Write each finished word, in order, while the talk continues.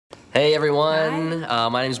Hey everyone,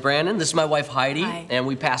 my name is Brandon. This is my wife Heidi, Hi. and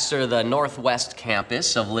we pastor the Northwest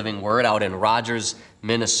campus of Living Word out in Rogers,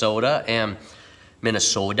 Minnesota.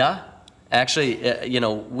 Actually,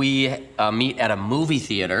 we meet at a movie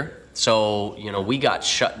theater, so we got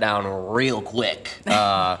shut down real quick.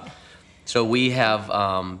 So we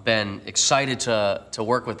have been excited to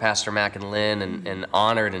work with Pastor Mac and Lynn, and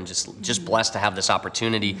honored and just blessed to have this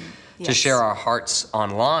opportunity to share our hearts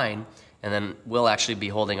online. And then we'll actually be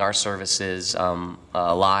holding our services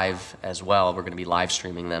live as well. We're going to be live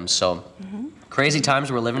streaming them. So crazy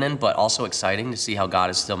times we're living in, but also exciting to see how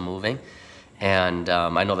God is still moving. And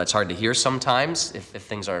I know that's hard to hear sometimes if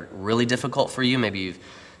things are really difficult for you. Maybe you've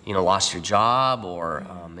lost your job, or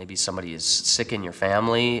maybe somebody is sick in your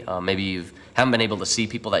family. Maybe you haven't been able to see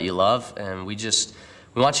people that you love. And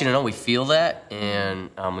we want you to know we feel that,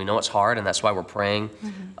 and we know it's hard, and that's why we're praying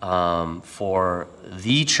for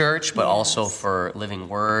the church, but also for Living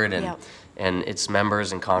Word and its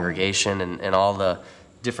members and congregation and all the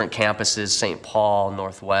different campuses, St. Paul,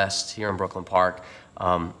 Northwest, here in Brooklyn Park,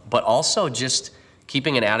 but also just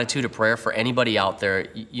keeping an attitude of prayer for anybody out there.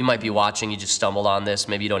 You might be watching, you just stumbled on this,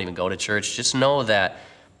 maybe you don't even go to church. Just know that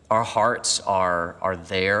our hearts are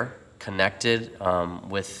there, connected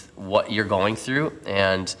with what you're going through,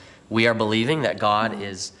 and we are believing that God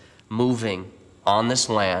is moving on this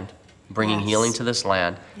land, bringing healing to this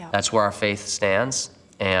land. That's where our faith stands,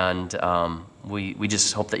 and we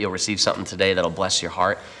just hope that you'll receive something today that'll bless your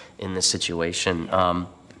heart in this situation. I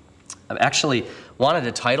actually wanted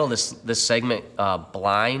to title this segment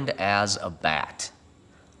Blind as a Bat.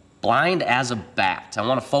 Blind as a Bat. I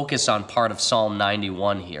want to focus on part of Psalm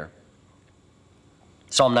 91 here.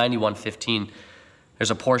 Psalm 91:15,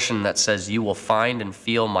 there's a portion that says, "You will find and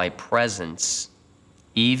feel my presence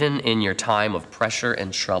even in your time of pressure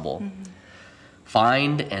and trouble."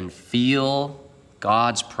 Find and feel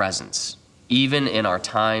God's presence even in our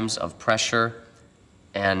times of pressure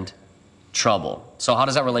and trouble. So how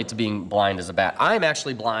does that relate to being blind as a bat? I'm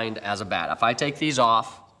actually blind as a bat. If I take these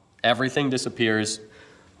off, everything disappears.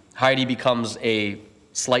 Heidi becomes a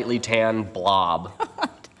slightly tan blob.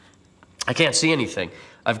 I can't see anything.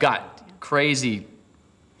 I've got crazy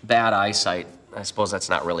bad eyesight. I suppose that's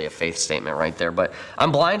not really a faith statement right there, but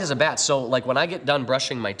I'm blind as a bat. So like when I get done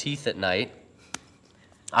brushing my teeth at night,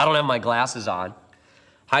 I don't have my glasses on.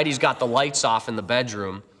 Heidi's got the lights off in the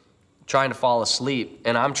bedroom, trying to fall asleep,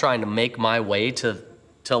 and I'm trying to make my way to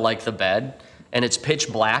like the bed, and it's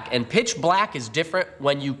pitch black. And pitch black is different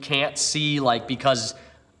when you can't see, like because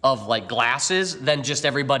of like glasses, than just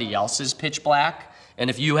everybody else's pitch black. And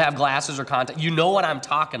if you have glasses or contact, you know what I'm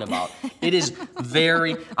talking about. It is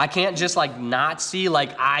very, I can't just like not see,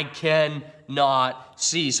 like I can not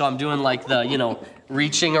see. So I'm doing like the,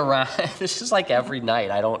 reaching around. This is like every night.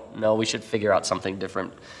 I don't know, we should figure out something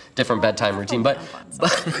different bedtime routine.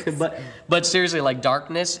 But seriously, like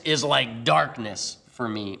darkness is like darkness for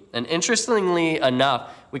me. And interestingly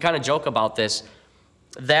enough, we kind of joke about this,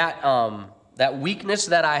 that weakness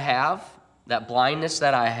that I have, that blindness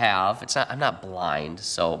that I have, I'm not blind,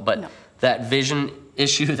 that vision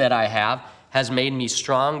issue that I have has made me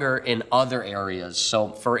stronger in other areas. So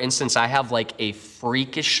for instance, I have like a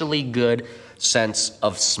freakishly good sense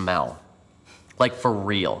of smell, like for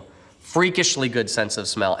real, freakishly good sense of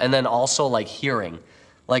smell. And then also like hearing,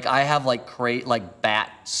 like I have like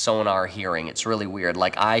bat sonar hearing. It's really weird.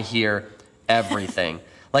 Like I hear everything.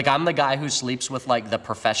 Like I'm the guy who sleeps with like the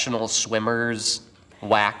professional swimmers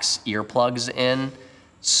wax earplugs in,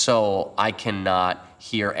 so I cannot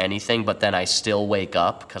hear anything, but then I still wake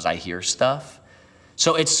up because I hear stuff.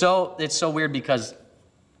 So it's so weird, because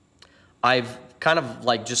I've kind of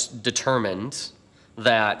like just determined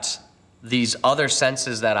that these other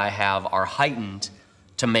senses that I have are heightened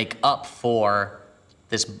to make up for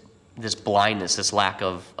this blindness, this lack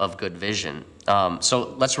of good vision.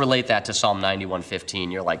 So let's relate that to Psalm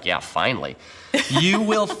 91:15. You're like, yeah, finally. You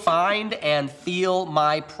will find and feel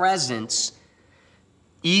my presence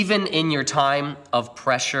even in your time of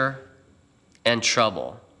pressure and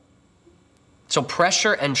trouble. So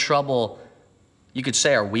pressure and trouble, you could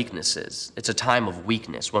say, are weaknesses. It's a time of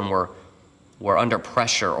weakness when we're under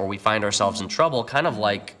pressure or we find ourselves in trouble, kind of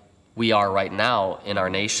like we are right now in our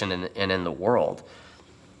nation and in the world.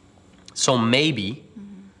 So maybe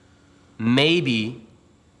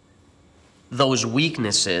those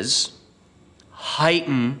weaknesses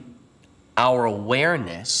heighten our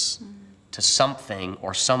awareness to something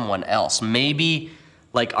or someone else. Maybe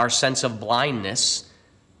like our sense of blindness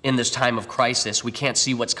in this time of crisis, we can't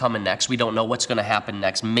see what's coming next. We don't know what's going to happen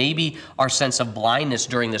next. Maybe our sense of blindness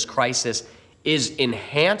during this crisis is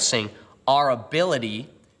enhancing our ability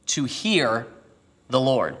to hear the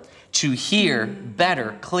Lord, to hear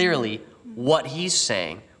better, clearly, what he's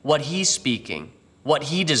saying, what he's speaking, what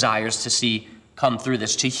he desires to see come through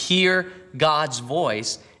this, to hear God's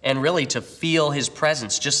voice and really to feel his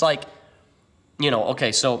presence. Just like,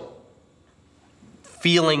 okay, so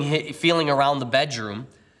feeling around the bedroom,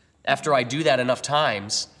 after I do that enough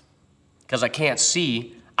times, because I can't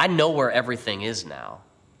see, I know where everything is now.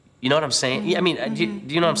 You know what I'm saying? Mm-hmm. I mean, do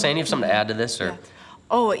you know what I'm saying? You have something to add to this? Or? Yeah.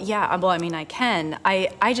 Oh, yeah. Well, I mean, I can.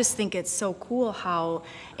 I just think it's so cool how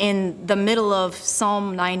in the middle of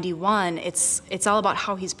Psalm 91, it's all about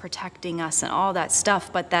how he's protecting us and all that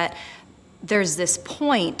stuff, but that there's this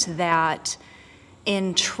point that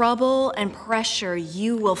in trouble and pressure,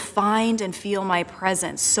 you will find and feel my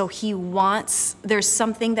presence. So there's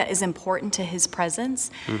something that is important to his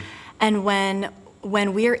presence. And when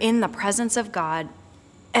we're in the presence of God,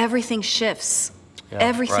 everything shifts. Yeah,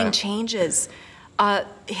 everything changes.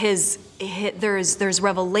 There's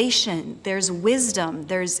revelation, there's wisdom,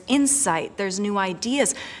 there's insight, there's new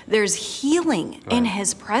ideas, there's healing in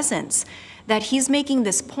his presence. That he's making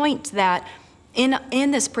this point that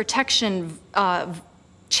in this protection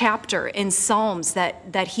chapter in Psalms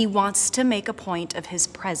that he wants to make a point of his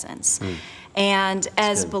presence. And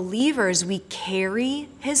as believers, we carry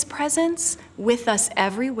his presence with us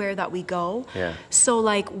everywhere that we go. Yeah. So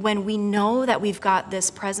like when we know that we've got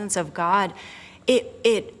this presence of God,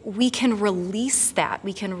 we can release that.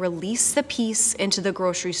 We can release the peace into the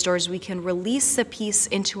grocery stores. We can release the peace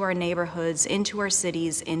into our neighborhoods, into our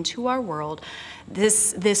cities, into our world.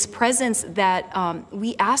 This presence that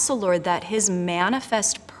we ask the Lord that his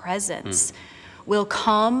manifest presence will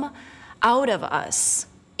come out of us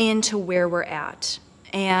into where we're at,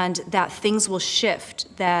 and that things will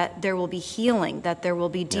shift, that there will be healing, that there will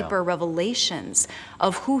be deeper revelations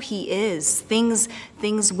of who he is. Things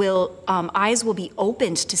will, eyes will be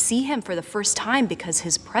opened to see him for the first time because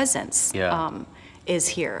his presence is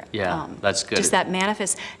here. Yeah, that's good. Just that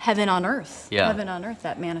manifest, heaven on earth. Yeah. Heaven on earth,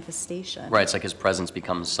 that manifestation. Right, it's like his presence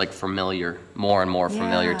becomes like familiar, more and more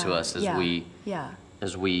familiar to us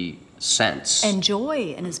as we sense. And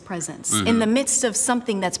joy in his presence. In the midst of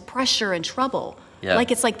something that's pressure and trouble. Yeah.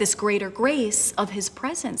 Like it's like this greater grace of his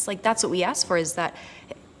presence. Like that's what we ask for, is that,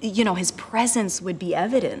 his presence would be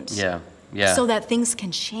evident. Yeah. Yeah. So that things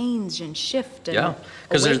can change and shift. And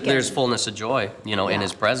because there's fullness of joy, in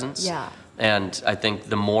his presence. Yeah. And I think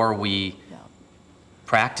the more we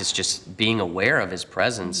practice just being aware of his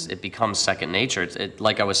presence, it becomes second nature.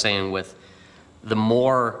 Like I was saying, with the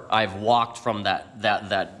more I've walked from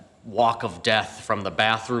that walk of death, from the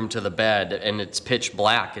bathroom to the bed, and it's pitch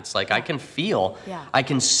black, it's like I can feel, I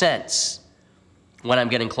can sense when I'm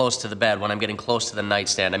getting close to the bed, when I'm getting close to the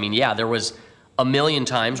nightstand. I mean, there was a million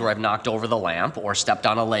times where I've knocked over the lamp or stepped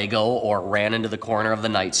on a Lego or ran into the corner of the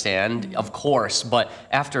nightstand, of course, but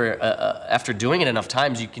after doing it enough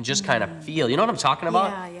times, you can just kind of feel, you know what I'm talking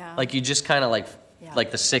about? Yeah. Like you just kind of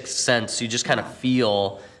like the sixth sense, you just kind of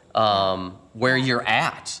feel where you're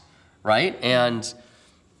at, right? And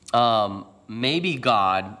maybe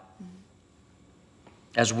God,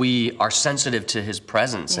 as we are sensitive to his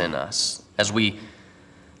presence in us, as we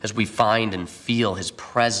find and feel his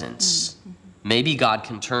presence, maybe God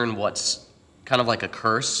can turn what's kind of like a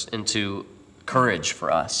curse into courage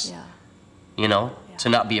for us, to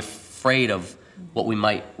not be afraid of what we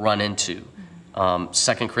might run into.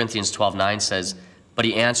 2 Corinthians 12:9 says, "But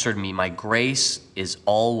he answered me, my grace is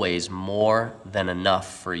always more than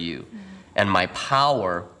enough for you. And my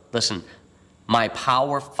power," listen, "my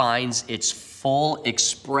power finds its full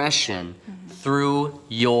expression through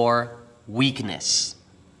your weakness."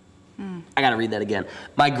 I got to read that again.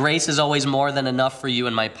 "My grace is always more than enough for you,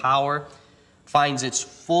 and my power finds its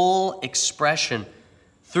full expression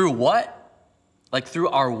through what? Like through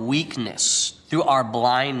our weakness, through our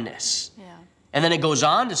blindness." Yeah. And then it goes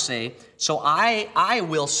on to say, so I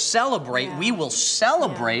will celebrate, we will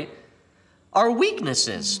celebrate our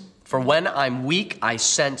weaknesses. "For when I'm weak, I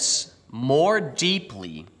sense more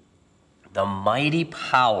deeply the mighty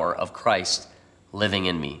power of Christ living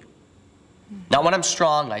in me." Not when I'm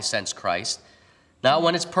strong, I sense Christ. Not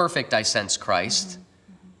when it's perfect, I sense Christ.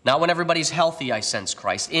 Not when everybody's healthy, I sense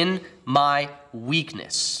Christ. In my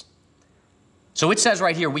weakness. So it says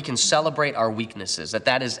right here, we can celebrate our weaknesses,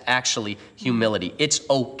 that is actually humility. It's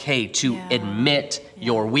okay to admit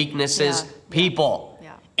your weaknesses, people.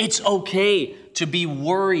 Yeah. It's okay to be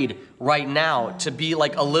worried right now, to be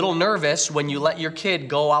like a little nervous when you let your kid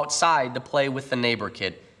go outside to play with the neighbor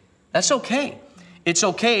kid. That's okay. It's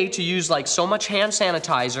okay to use like so much hand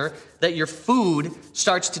sanitizer that your food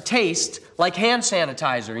starts to taste like hand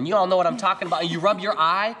sanitizer. And you all know what I'm talking about. And you rub your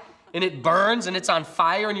eye and it burns and it's on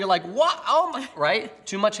fire and you're like, what? Oh my, right?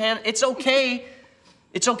 Too much hand. It's okay.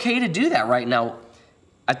 It's okay to do that right now.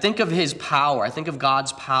 I think of his power. I think of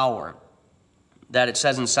God's power that it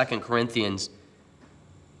says in 2 Corinthians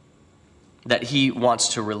that he wants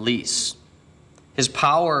to release. His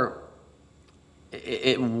power,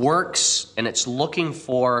 it works, and it's looking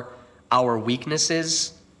for our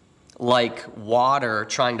weaknesses like water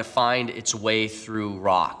trying to find its way through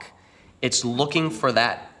rock. It's looking for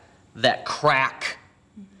that crack,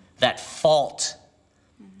 that fault,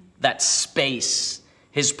 that space.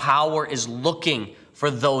 His power is looking for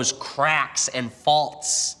those cracks and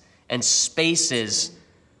faults and spaces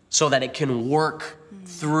so that it can work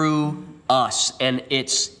through us. And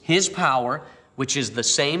it's his power, which is the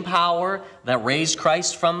same power that raised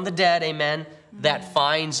Christ from the dead, amen, that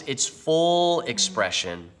finds its full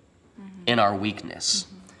expression in our weakness.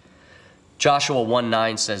 Joshua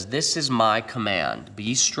 1:9 says, "This is my command,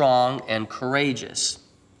 be strong and courageous.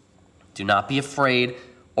 Do not be afraid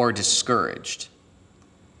or discouraged.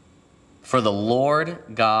 For the Lord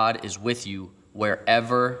God is with you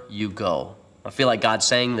wherever you go." I feel like God's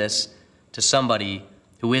saying this to somebody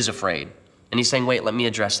who is afraid. And he's saying, wait, let me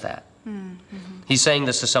address that. He's saying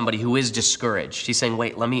this to somebody who is discouraged. He's saying,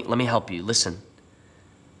 wait, let me help you. Listen.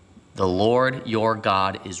 The Lord your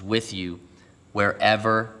God is with you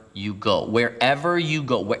wherever you go. Wherever you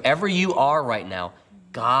go, wherever you are right now,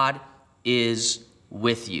 God is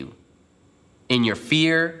with you. In your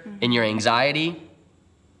fear, in your anxiety,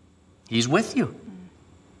 he's with you.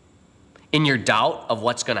 In your doubt of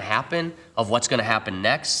what's going to happen, of what's going to happen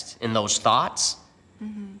next, in those thoughts,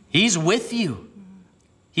 he's with you.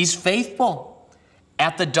 He's faithful.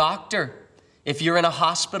 At the doctor, if you're in a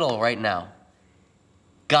hospital right now,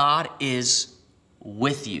 God is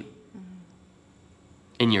with you.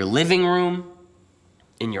 In your living room,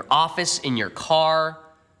 in your office, in your car,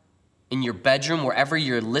 in your bedroom, wherever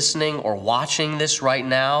you're listening or watching this right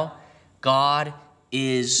now, God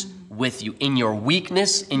is with you. In your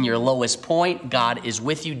weakness, in your lowest point, God is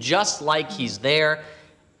with you, just like he's there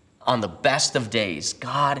on the best of days.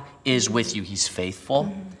 God is with you. He's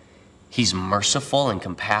faithful. He's merciful and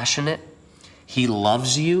compassionate. He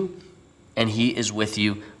loves you, and he is with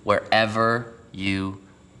you wherever you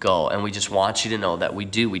go. And we just want you to know that we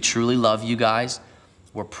do. We truly love you guys.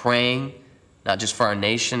 We're praying, not just for our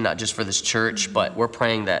nation, not just for this church, but we're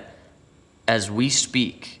praying that as we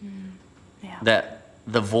speak, that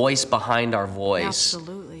the voice behind our voice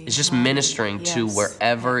is just ministering to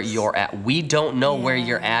wherever you're at. We don't know where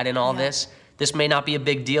you're at in all this. This may not be a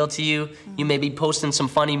big deal to you. You may be posting some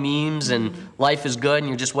funny memes and life is good and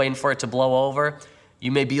you're just waiting for it to blow over.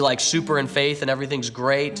 You may be like super in faith and everything's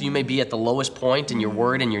great. You may be at the lowest point and you're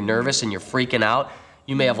worried and you're nervous and you're freaking out.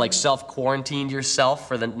 You may have like self-quarantined yourself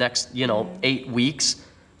for the next, 8 weeks.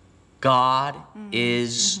 God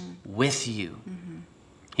is with you.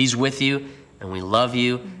 He's with you, and we love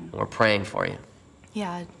you, and we're praying for you.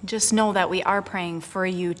 Yeah, just know that we are praying for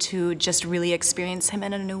you to just really experience him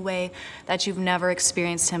in a new way that you've never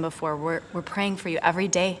experienced him before. We're praying for you every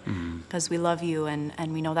day because we love you,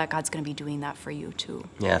 and we know that God's going to be doing that for you too.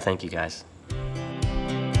 Yeah, thank you guys.